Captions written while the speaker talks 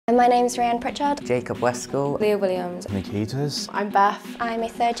And my name's Rhianne Pritchard. Jacob Westall. Leah Williams. Nikitas. I'm Beth. I'm a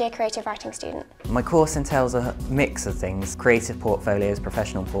third-year creative writing student. My course entails a mix of things: creative portfolios,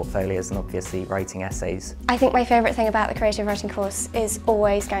 professional portfolios, and obviously writing essays. I think my favourite thing about the creative writing course is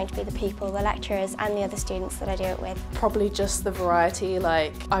always going to be the people, the lecturers and the other students that I do it with. Probably just the variety,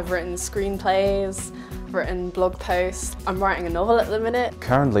 like I've written screenplays, written blog posts. I'm writing a novel at the minute.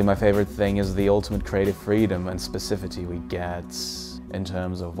 Currently my favourite thing is the ultimate creative freedom and specificity we get in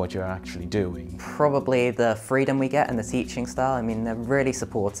terms of what you're actually doing. Probably the freedom we get and the teaching style. I mean, they're really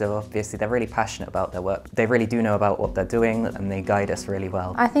supportive, obviously they're really passionate about their work. They really do know about what they're doing and they guide us really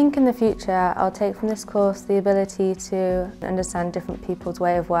well. I think in the future I'll take from this course the ability to understand different people's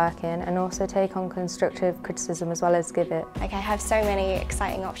way of working and also take on constructive criticism as well as give it. Like, I have so many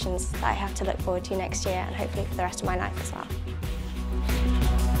exciting options that I have to look forward to next year and hopefully for the rest of my life as well.